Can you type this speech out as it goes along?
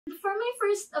For my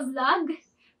first vlog,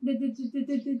 dami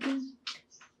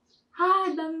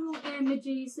mong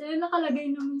emojis.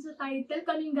 Nakalagay naman sa title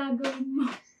kung anong gagawin mo.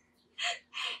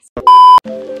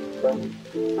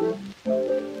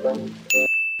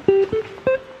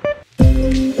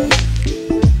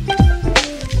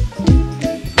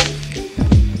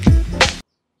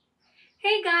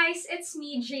 Hey guys, it's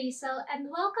me, Jasel,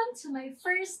 and welcome to my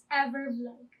first ever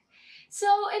vlog. So,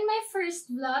 in my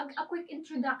first vlog, a quick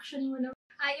introduction muna.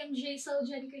 I am Jasel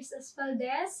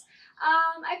Valdez.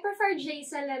 I prefer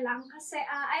Jasel na lang kasi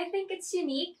I think it's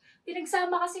unique.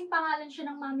 Pinagsama kasing pangalan siya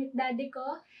ng mami at daddy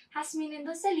ko, Hasmin and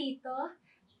Salito.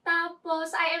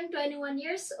 Tapos, I am 21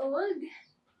 years old.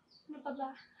 Ano pa ba?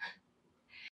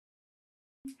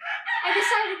 I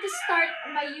decided to start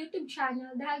my YouTube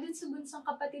channel dahil dun sa bunsong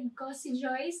kapatid ko, si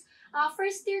Joyce.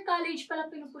 First year college pa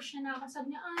lang pinupush niya na ako.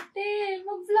 Sabi niya, ate,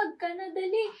 mag-vlog ka na,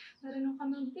 dali. Marunong ka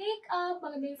mag-makeup,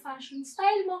 maganda yung fashion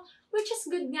style mo, which is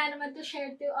good nga naman to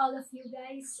share to all of you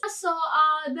guys. So,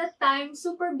 that time,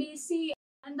 super busy.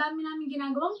 Ang dami namin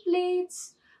ginagawang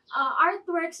plates,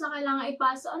 artworks na kailangan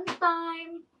ipasa on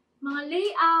time, mga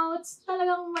layouts,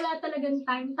 talagang wala talagang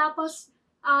time. Tapos,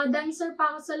 dancer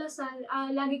pa ako sa Lasal,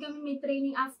 lagi kami may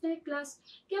training after class,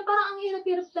 kaya parang ang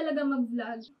hirap-hirap talaga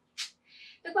mag-vlog.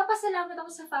 Nagpapasalamat ako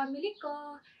sa family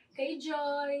ko, kay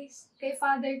Joyce, kay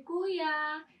father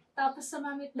kuya, tapos sa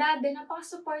mami at daddy,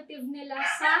 napaka-supportive nila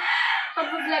sa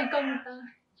pag-vlog ko nito.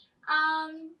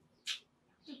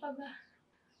 Ano pa ba?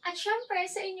 At syempre,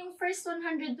 sa inyong first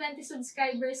 120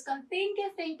 subscribers ko, thank you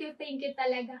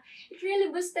talaga. It really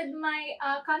boosted my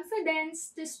confidence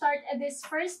to start this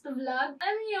first vlog.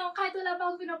 Alam niyo, kahit wala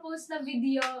pa akong pinapost na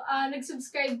video,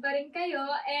 nag-subscribe pa rin kayo.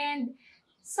 And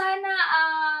sana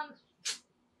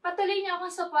patuloy niyo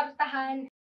akong supportahan.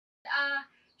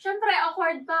 Syempre,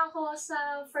 awkward pa ako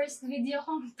sa first video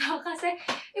kong to kasi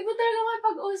iba talaga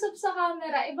makipag-usap sa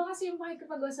camera. Iba kasi yung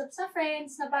makikipag-usap sa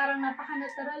friends na parang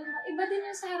napaka-natural mo. Iba din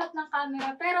yung sa harap ng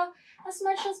camera. Pero as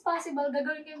much as possible,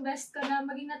 gagawin ko yung best ko na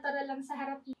maging natural lang sa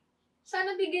harap niyo.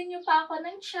 Sana bigyan niyo pa ako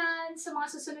ng chance sa mga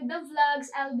susunod na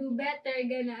vlogs. I'll do better,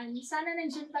 ganan. Sana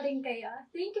nandiyan pa rin kayo.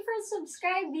 Thank you for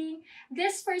subscribing.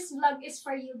 This first vlog is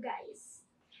for you guys.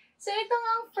 So, ito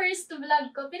nga ang first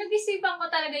vlog ko. Pinag-isipan ko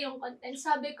talaga yung content.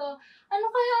 Sabi ko, ano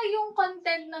kaya yung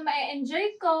content na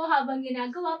ma-enjoy ko habang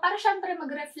ginagawa para syempre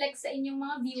mag-reflect sa inyong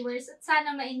mga viewers at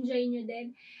sana ma-enjoy nyo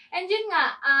din. And yun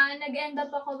nga, nag-end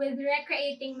up ako with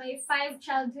recreating my 5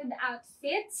 childhood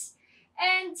outfits.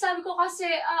 And sabi ko kasi,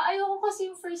 ayoko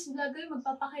kasi yung first vlog ko,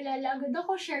 magpapakilala agad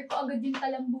ako, share ko agad yung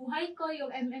talambuhay ko,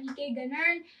 yung MMK,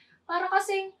 ganun. Para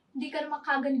kasi, hindi ka naman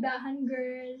kagandahan,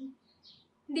 girl.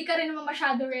 Hindi ka rin naman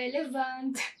masyado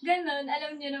relevant. Ganon,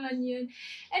 alam niyo naman yun.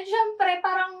 And syempre,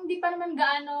 parang hindi pa naman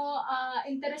gaano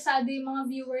interesado yung mga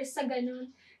viewers sa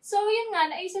ganon. So yun nga,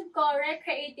 naisip ko,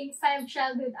 recreating 5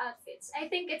 childhood outfits.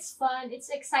 I think it's fun, it's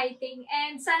exciting,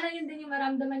 and sana yun din yung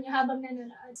maramdaman niyo habang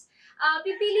nanonood.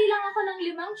 Pipili lang ako ng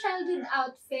 5 childhood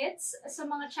outfits sa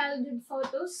mga childhood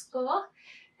photos ko.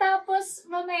 Tapos,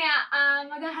 mamaya,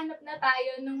 maghahanap na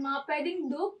tayo ng mga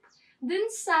pwedeng dupe dun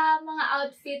sa mga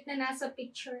outfit na nasa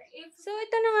picture. So,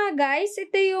 ito na nga guys.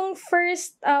 Ito yung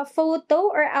first photo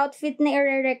or outfit na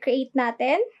i-recreate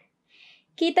natin.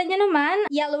 Kita nyo naman,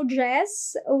 yellow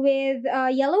dress with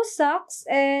yellow socks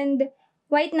and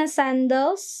white na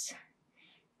sandals.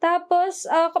 Tapos,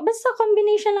 basta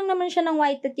combination lang naman siya ng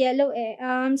white at yellow eh.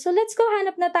 So, let's go.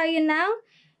 Hanap na tayo ng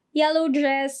yellow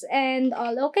dress and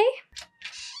all, okay?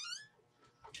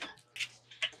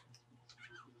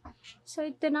 So,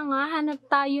 ito na nga. Hanap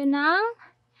tayo ng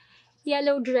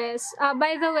yellow dress.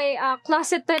 By the way,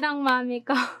 closet to ng mami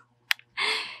ko.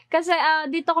 Kasi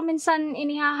dito ko minsan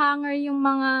inihahanger yung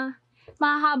mga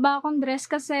mahaba akong dress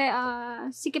kasi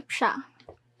sikip siya.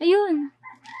 Ayun.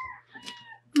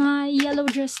 May yellow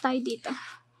dress tayo dito.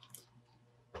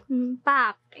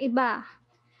 Pak. Iba.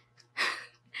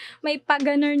 May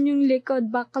paganon yung likod.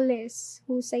 Backless.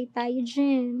 Husay tayo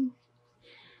dyan.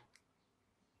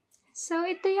 So,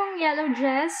 ito yung yellow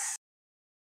dress.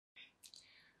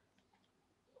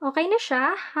 Okay na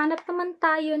siya. Hanap naman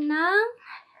tayo ng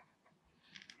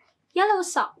yellow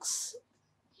socks.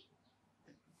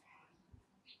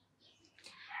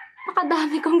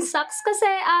 Napakadami kong socks kasi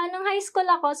nung high school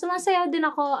ako, sumasayaw din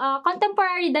ako,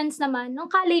 contemporary dance naman, nung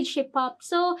college hip-hop.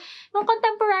 So, nung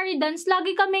contemporary dance,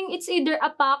 lagi kaming it's either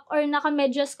a pack or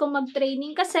naka-medyas kung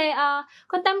mag-training kasi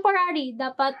contemporary,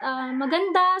 dapat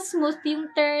maganda, smooth yung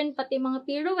turn, pati mga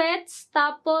pirouettes.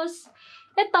 Tapos,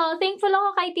 ito, thankful ako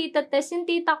kay Tita Tess. Yung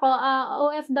tita ko,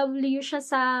 OFW siya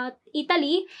sa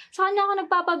Italy. Sa kanya ako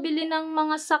nagpapabili ng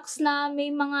mga socks na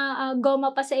may mga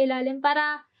goma pa sa ilalim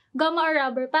para goma or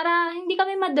rubber para hindi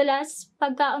kami madulas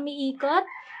pagka umiikot.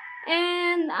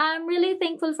 And I'm really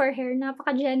thankful for her.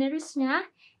 Napaka-generous niya.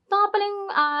 Ito nga pala yung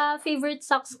favorite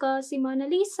socks ko, si Mona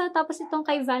Lisa. Tapos itong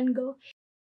kay Van Gogh.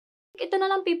 Ito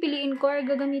na lang pipiliin ko or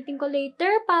gagamitin ko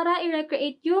later para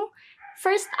i-recreate yung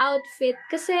first outfit.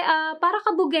 Kasi para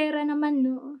kabugera naman,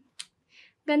 no?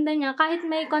 Ganda niya. Kahit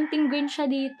may konting green siya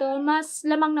dito, mas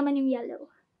lamang naman yung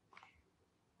yellow.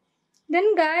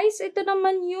 Then guys, ito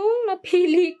naman yung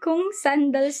napili kong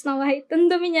sandals na white.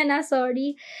 Ang dumi niya na,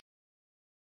 sorry.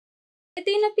 Ito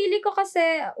yung napili ko kasi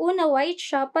una white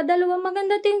siya, padalawa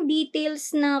maganda ito yung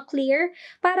details na clear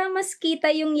para mas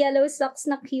kita yung yellow socks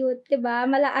na cute, diba?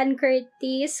 Malaan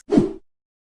Curtis.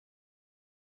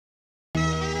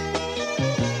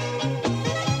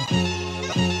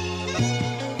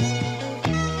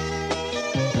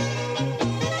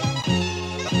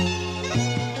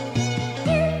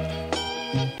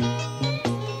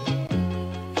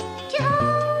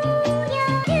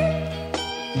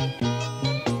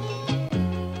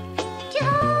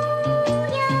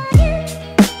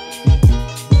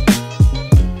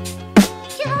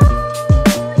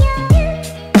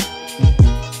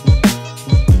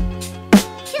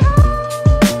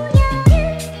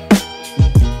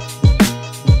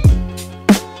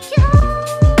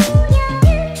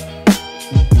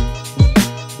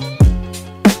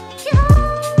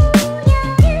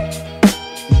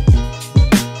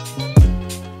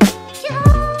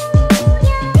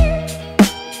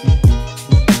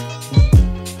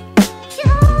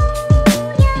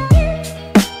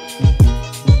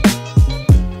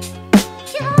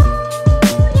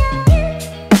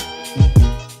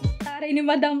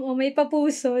 Madam, may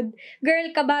papusod. Girl,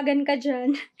 kabagan ka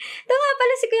dyan. Ito nga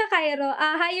pala si Kuya Cairo.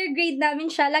 Higher grade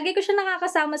namin siya. Lagi ko siya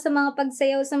nakakasama sa mga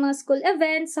pagsayaw sa mga school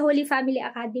events sa Holy Family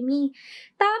Academy.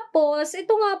 Tapos,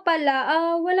 ito nga pala,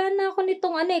 wala na ako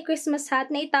nitong Christmas hat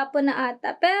na itapon na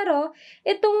ata. Pero,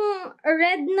 itong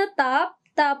red na top,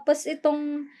 tapos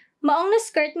itong maong na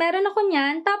skirt, meron ako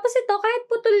niyan. Tapos ito, kahit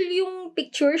putol yung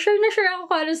picture, sure na sure ako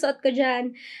kung ano suot ko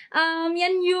dyan.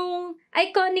 Yan yung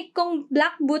iconic kong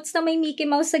black boots na may Mickey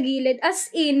Mouse sa gilid. As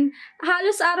in,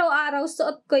 halos araw-araw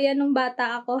suot ko yan nung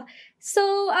bata ako. So,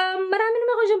 marami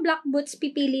naman ako dyan black boots,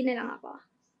 pipili na lang ako.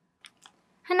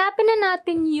 Hanapin na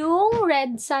natin yung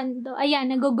red sando.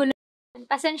 Ayan, nagugulo.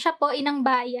 Pasensya po, inang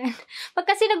bayan. Pag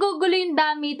kasi nagugulo yung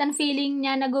damit, ang feeling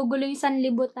niya, nagugulo yung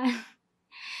sanlibutan.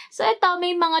 So, ito,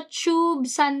 may mga tube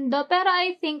sando. Pero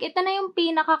I think, ito na yung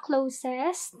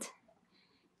pinaka-closest.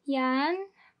 Yan.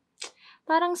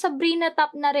 Parang Sabrina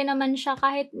top na rin naman siya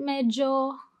kahit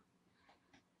medyo,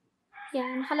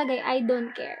 yan, nakalagay, I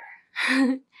don't care.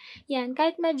 Yan,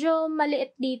 kahit medyo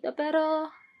maliit dito.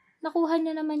 Pero, nakuha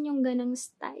niya naman yung ganang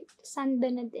style. Sando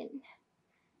na din.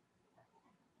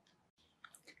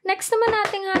 Next naman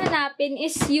natin hahanapin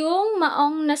is yung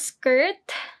maong na skirt.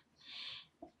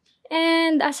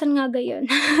 And, asan nga gayon?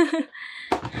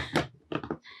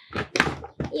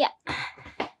 Yeah.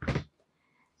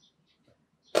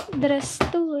 Dress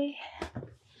to eh.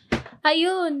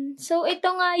 Ayun. So, ito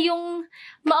nga yung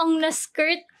maong na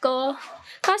skirt ko.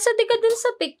 Kaso, di ka dun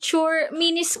sa picture,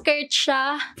 mini skirt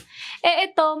siya.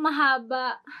 Eh, ito,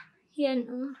 mahaba. Yan,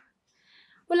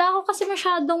 Wala ako kasi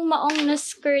masyadong maong na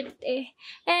skirt eh.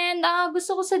 And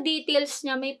gusto ko sa details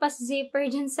niya, may pas-zipper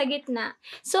dyan sa gitna.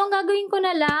 So, ang gagawin ko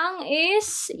na lang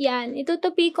is, yan,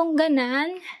 itutupi kong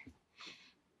ganan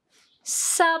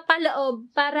sa paloob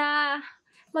para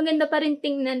maganda pa rin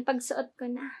tingnan pag suot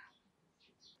ko na.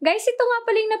 Guys, ito nga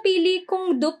pala yung napili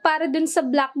kong dupe para dun sa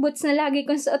black boots na lagi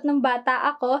kong suot ng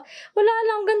bata ako. Wala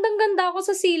lang, gandang-ganda ako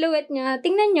sa silhouette niya.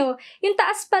 Tingnan nyo, yung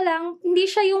taas pa lang, hindi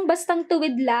siya yung bastang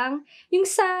tuwid lang. Yung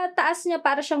sa taas niya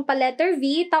para siyang pa letter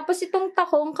V, tapos itong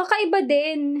takong kakaiba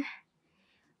din.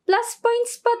 Plus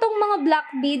points pa tong mga black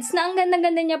beads na ang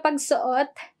ganda-ganda niya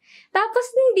pagsuot. Tapos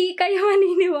hindi kayo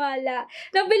maniniwala.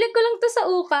 Nabili ko lang to sa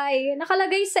ukay.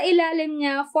 Nakalagay sa ilalim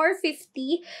niya,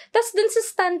 450. Tapos dun sa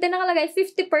stante nakalagay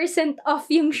 50% off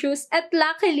yung shoes. At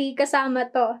luckily, kasama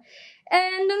to.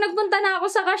 And nung nagpunta na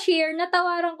ako sa cashier,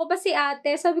 natawaran ko pa si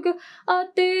ate. Sabi ko,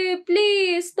 ate,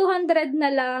 please, 200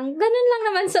 na lang. Ganun lang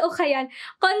naman sa ukayan.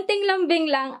 Konting lambing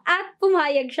lang. At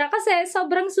pumayag siya. Kasi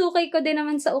sobrang sukay ko din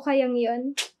naman sa ukayang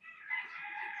yun.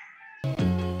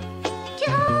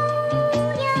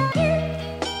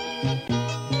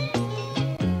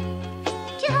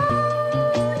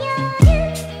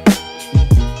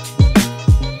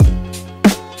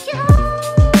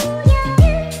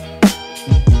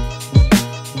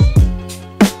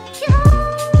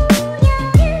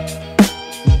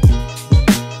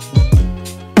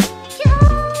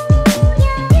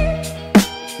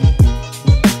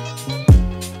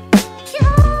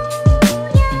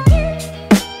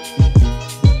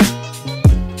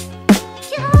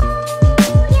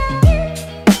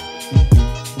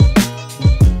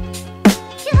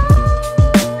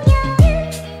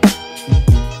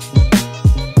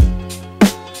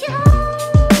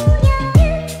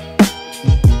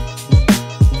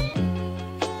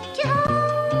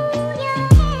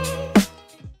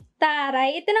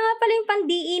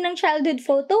 ng childhood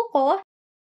photo ko.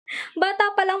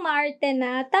 Bata pa lang maarte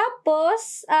na.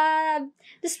 Tapos,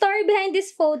 the story behind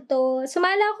this photo,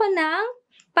 sumala ako ng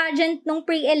pageant nung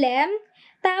pre-elem.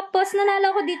 Tapos,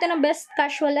 nanalo ko dito ng best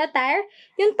casual attire.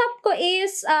 Yung top ko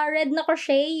is red na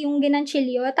crochet, yung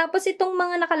ginanchilyo. Tapos, itong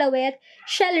mga nakalawit,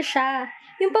 shell siya.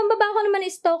 Yung pambaba ko naman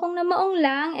is tokong na maong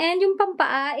lang. And yung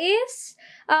pampaa is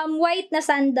white na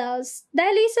sandals.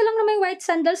 Dahil isa lang naman yung white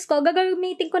sandals ko,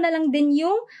 gagamitin ko na lang din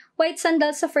yung white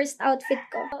sandals sa first outfit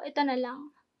ko. So, ito na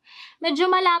lang. Medyo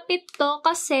malapit to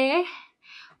kasi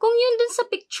kung yun dun sa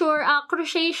picture,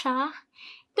 crochet siya.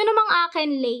 Ito namang akin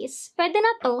lace. Pwede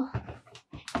na to.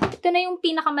 Ito na yung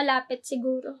pinakamalapit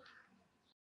siguro.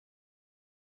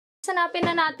 Sanapin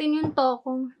na natin yung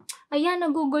tokong. Ayan,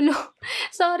 nagugulo.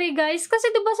 Sorry guys. Kasi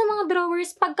diba sa mga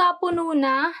drawers, pagkapuno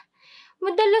na,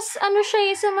 madalas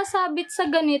sumasabit sa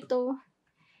ganito.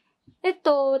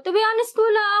 Ito, to be honest,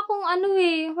 wala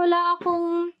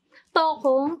akong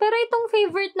tokong. Pero itong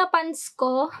favorite na pants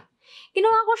ko,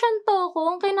 ginawa ko siyang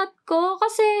tokong, kinat ko,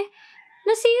 kasi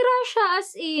nasira siya as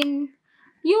in.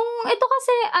 Ito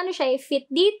kasi, fit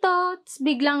dito, tapos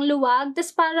biglang luwag,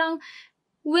 tapos parang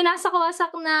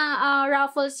winasak-wasak na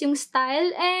ruffles yung style,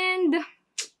 and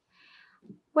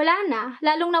wala na,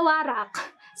 lalong nawarak.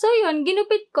 So yun,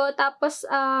 ginupit ko, tapos,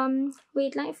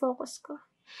 wait lang, i-focus ko.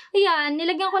 Ayan,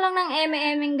 nilagyan ko lang ng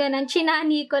eme-emeng ganan,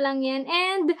 chinani ko lang yan,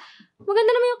 and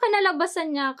maganda naman yung kanalabasan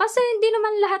niya. Kasi hindi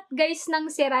naman lahat guys ng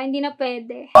sira, hindi na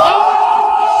pwede.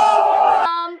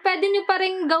 Pwede nyo pa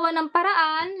rin gawa ng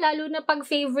paraan, lalo na pag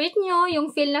favorite nyo,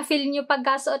 yung feel na feel nyo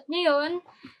pagkasuot nyo yun.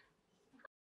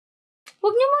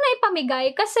 Huwag nyo muna ipamigay,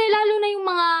 kasi lalo na yung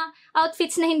mga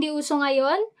outfits na hindi uso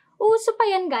ngayon, uso pa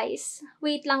yan guys.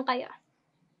 Wait lang kayo.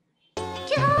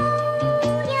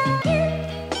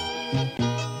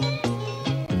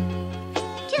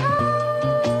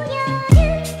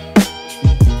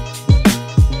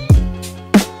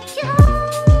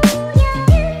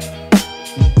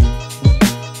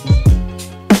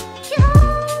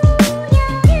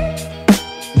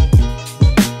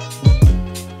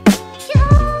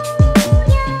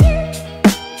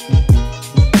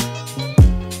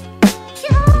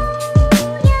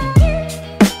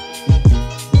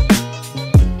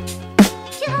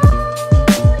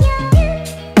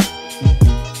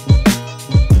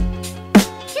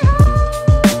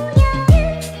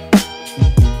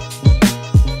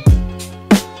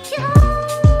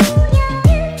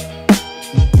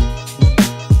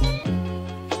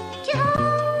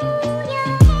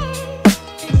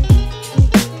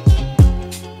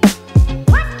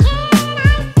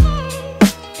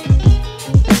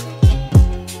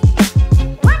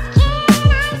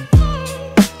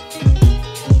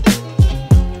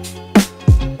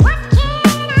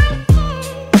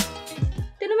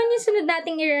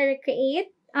 Nating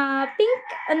i-recreate, pink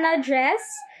na dress,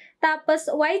 tapos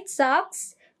white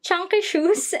socks, chunky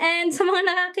shoes, and sa mga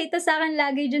nakakita sa akin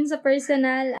lagi dyan sa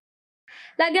personal,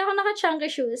 lagi ako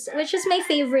naka-chunky shoes, which is my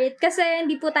favorite, kasi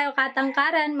hindi po tayo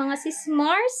katangkaran, mga sis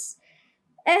Mars,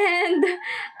 and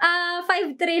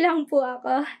 5'3" lang po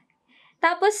ako.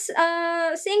 Tapos,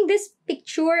 seeing this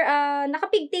picture,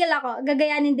 naka-pigtail ako,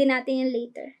 gagayanin din natin yan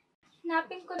later.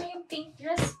 Hanapin ko na yung pink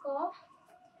dress ko.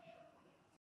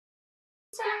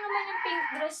 Isa lang naman yung pink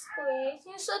dress ko eh.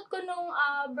 Sinusuot ko nung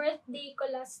birthday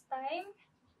ko last time.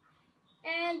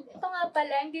 And ito nga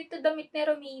pala, hindi ito damit ni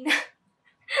Romina.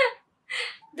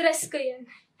 Dress ko yan.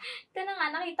 Ito na nga,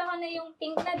 nakita ko na yung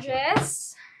pink na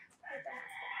dress.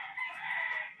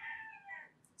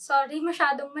 Sorry,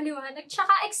 masyadong maliwanag.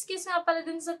 Tsaka excuse nga pala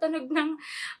dun sa tunog ng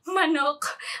manok.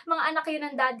 Mga anak yun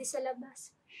ng daddy sa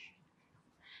labas.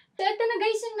 So, ito na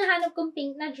guys yung nahanap kong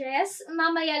pink na dress.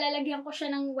 Mamaya lalagyan ko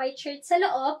siya ng white shirt sa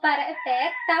loob para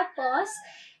effect. Tapos,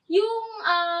 yung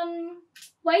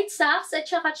white socks at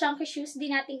saka chunky shoes di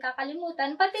natin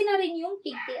kakalimutan. Pati na rin yung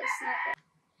pigtails natin.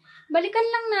 Balikan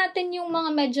lang natin yung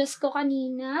mga medyas ko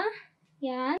kanina.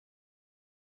 Yan.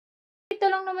 Ito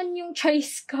lang naman yung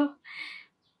choice ko.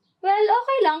 Well,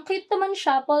 okay lang. Cute naman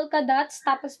siya. Polka dots,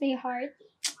 tapos may heart.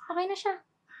 Okay na siya.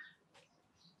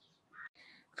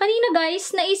 Kanina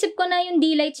guys, naisip ko na yung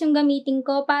D-lights yung gamitin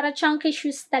ko para chunky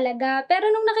shoes talaga. Pero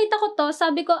nung nakita ko to,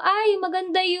 sabi ko, ay,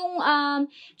 maganda yung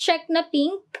check na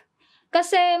pink.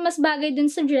 Kasi mas bagay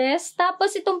dun sa dress.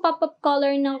 Tapos itong pop-up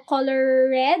color na color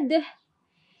red.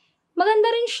 Maganda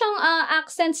rin siyang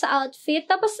accent sa outfit.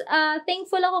 Tapos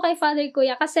thankful ako kay Father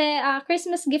Kuya kasi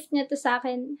Christmas gift niya to sa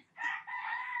akin.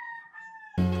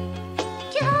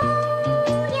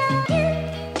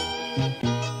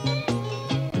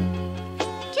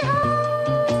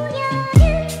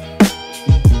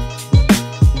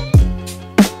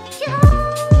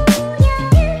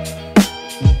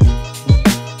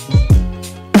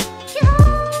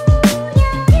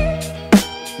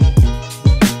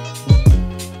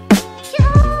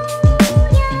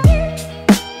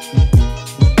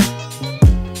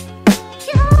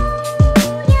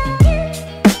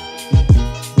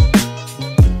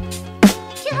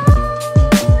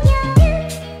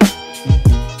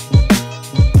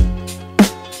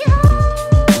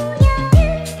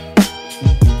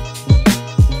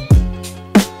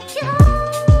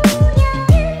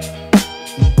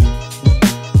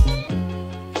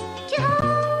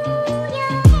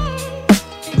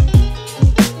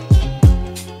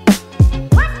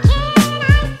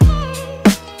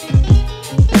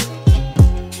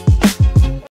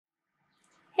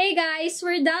 guys,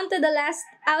 we're down to the last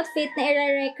outfit na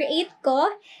i-recreate ko.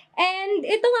 And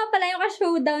ito nga pala yung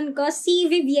ka-showdown ko, si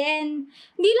Vivienne.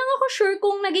 Hindi lang ako sure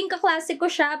kung naging kaklase ko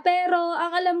siya, pero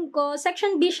ang alam ko,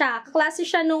 section B siya. Kaklase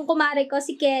siya nung kumare ko,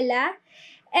 si Kela.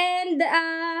 And,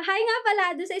 hi nga pala,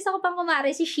 doon sa isa ko pang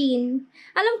kumare, si Sheen.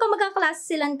 Alam ko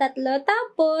magkaklase silang tatlo.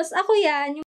 Tapos, ako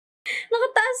yan, yung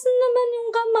nakataas naman yung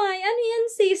kamay. Ano yan,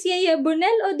 sis? Yaya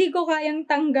Bunel o di ko kayang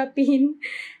tanggapin?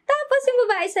 Tapos yung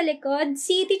babae sa likod,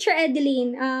 si Teacher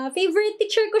Edeline. Favorite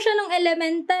teacher ko siya nung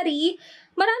elementary.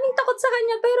 Maraming takot sa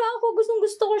kanya, pero ako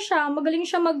gustong-gusto ko siya. Magaling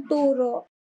siya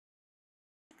magturo.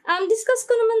 Discuss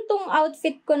ko naman tong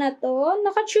outfit ko na to.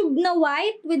 Naka-tube na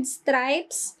white with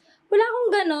stripes. Wala akong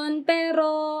ganon,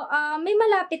 pero may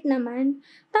malapit naman.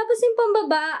 Tapos yung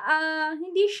pambaba,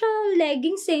 hindi siya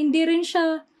leggings eh. Hindi rin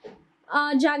siya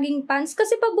jogging pants.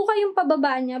 Kasi pabuka yung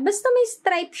pababa niya. Basta may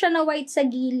stripe siya na white sa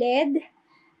gilid.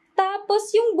 Tapos,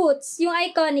 yung boots, yung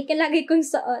iconic, yung lagi kong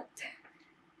suot.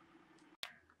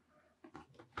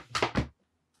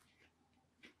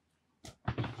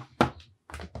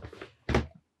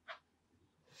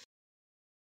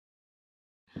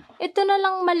 Ito na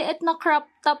lang maliit na crop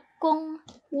top kong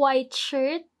white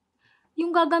shirt.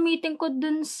 Yung gagamitin ko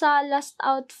dun sa last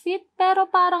outfit. Pero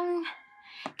parang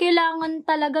kailangan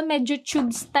talaga medyo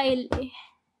tube style eh.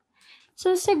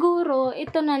 So, siguro,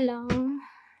 ito na lang.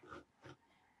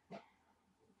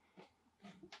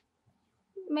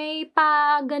 May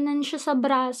pa-ganan siya sa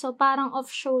braso, parang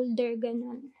off-shoulder,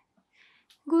 ganon.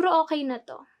 Siguro okay na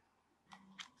to.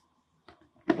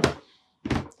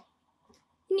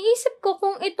 Iniisip ko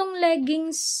kung itong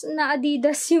leggings na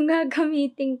Adidas yung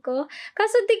gagamitin ko.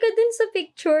 Kaso di ka dun sa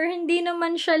picture, hindi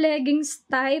naman siya leggings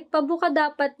type. Pabuka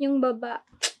dapat yung baba.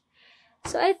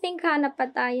 So, I think hanap pa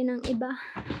tayo ng iba.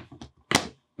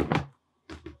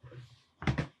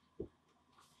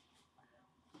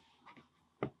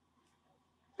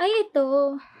 Ay,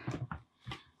 ito.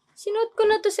 Sinuot ko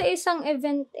na to sa isang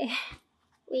event eh.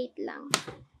 Wait lang.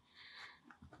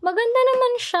 Maganda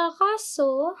naman siya,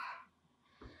 kaso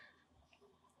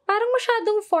parang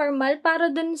masyadong formal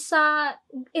para dun sa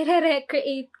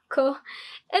i-recreate ko.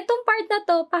 Itong part na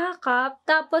to, pahakap.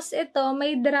 Tapos ito,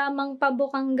 may dramang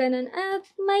pabukang ganun. At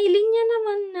may linya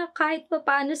naman na kahit pa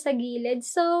paano sa gilid.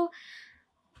 So,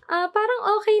 parang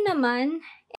okay naman.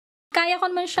 Kaya ko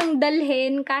naman siyang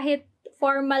dalhin kahit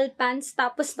formal pants,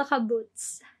 tapos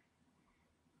naka-boots.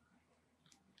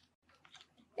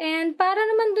 And para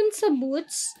naman dun sa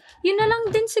boots, yun na lang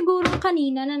din siguro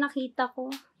kanina na nakita ko.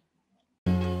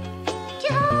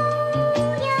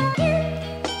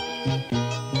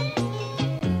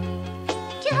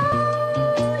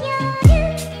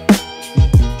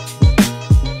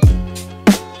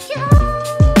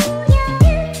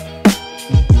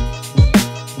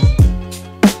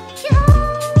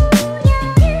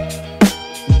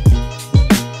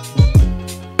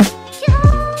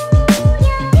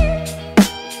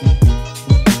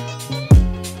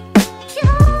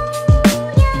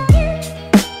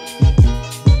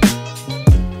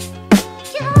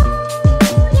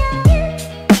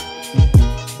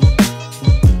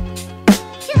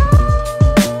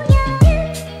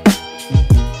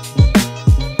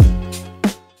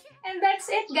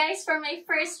 Guys, for my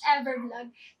first ever vlog.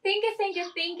 Thank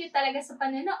you talaga sa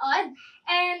panonood.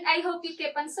 And I hope you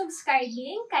keep on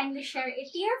subscribing. Kindly share it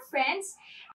to your friends.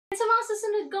 And sa mga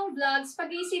susunod kong vlogs,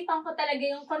 pag-iisipan ko talaga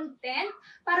yung content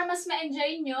para mas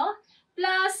ma-enjoy nyo.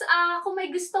 Plus, kung may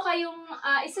gusto kayong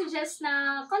isuggest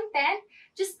na content,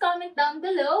 just comment down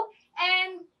below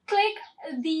and click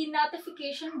the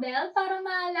notification bell para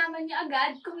malaman nyo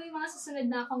agad kung may mga susunod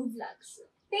na akong vlogs.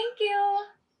 Thank you!